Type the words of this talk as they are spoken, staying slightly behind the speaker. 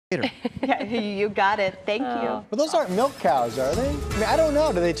Yeah, you got it. Thank you. Well, those aren't milk cows, are they? I mean, I don't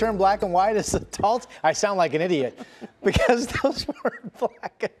know. Do they turn black and white as adults? I sound like an idiot because those weren't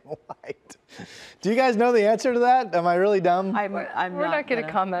black and white. Do you guys know the answer to that? Am I really dumb? We're not going to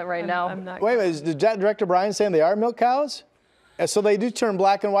comment right now. Wait a minute. Is Director Brian saying they are milk cows? So they do turn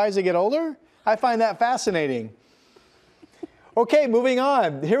black and white as they get older? I find that fascinating. Okay, moving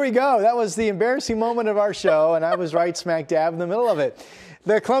on. Here we go. That was the embarrassing moment of our show, and I was right smack dab in the middle of it.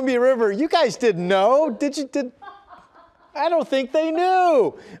 The Columbia River, you guys didn't know, did you? I don't think they knew.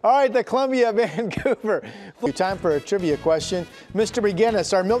 All right, the Columbia, Vancouver. Time for a trivia question. Mr.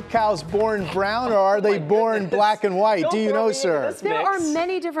 McGinnis, are milk cows born brown or are they born black and white? Do you know, sir? There are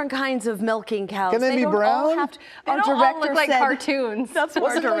many different kinds of milking cows. Can they be brown? They don't all look like cartoons. That's what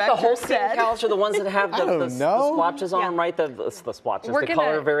Wasn't our it like director the Holstein said. cows are the ones that have the splotches on them, right? The splotches, We're the gonna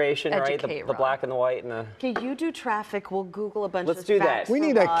color variation, right? educate The Rod. black and the white and the. Okay, you do traffic. We'll Google a bunch Let's of do facts that. We for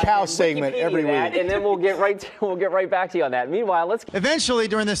need a Rod cow and segment every week. And then we'll get right back to you on that. Meanwhile, let's. Eventually,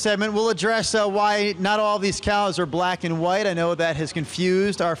 during this segment, we'll address why not all these cows are black and white. I know that has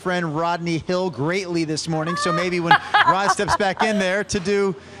confused our friend Rodney Hill greatly this morning, so maybe when Rod steps back in there to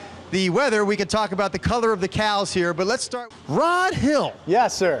do the weather, we can talk about the color of the cows here. But let's start. Rod Hill.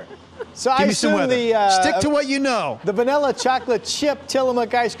 Yes, sir. So Give I me some assume weather. Stick to what you know. The vanilla chocolate chip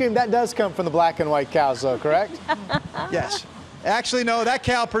Tillamook ice cream, that does come from the black and white cows, though, correct? Yes. Actually, no, that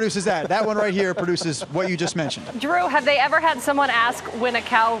cow produces that. That one right here produces what you just mentioned. Drew, have they ever had someone ask when a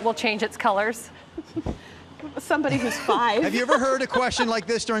cow will change its colors? Somebody who's 5. Have you ever heard a question like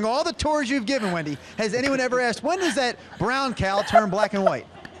this during all the tours you've given, Wendy? Has anyone ever asked, when does that brown cow turn black and white?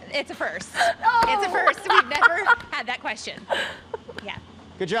 It's a first. It's a first. We've never had that question. Yeah.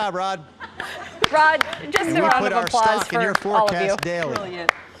 Good job, Rod. Rod, just And a we round put of our applause stock in your for all of you. forecast daily.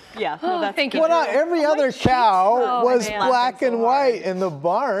 Brilliant. Yeah, no, that's Thank you. Well, not every other cow was man. black and so white in the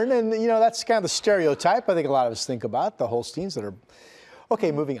barn. And, you know, that's kind of the stereotype I think a lot of us think about, the Holsteins that are.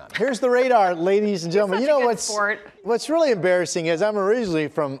 Okay, moving on. Here's the radar, ladies and gentlemen. Such You a know good what's really embarrassing is I'm originally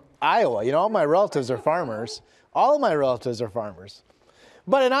from Iowa. You know, all my relatives are farmers. All of my relatives are farmers.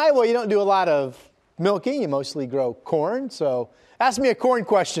 But in Iowa, you don't do a lot of milking. You mostly grow corn. So ask me a corn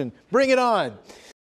question. Bring it on.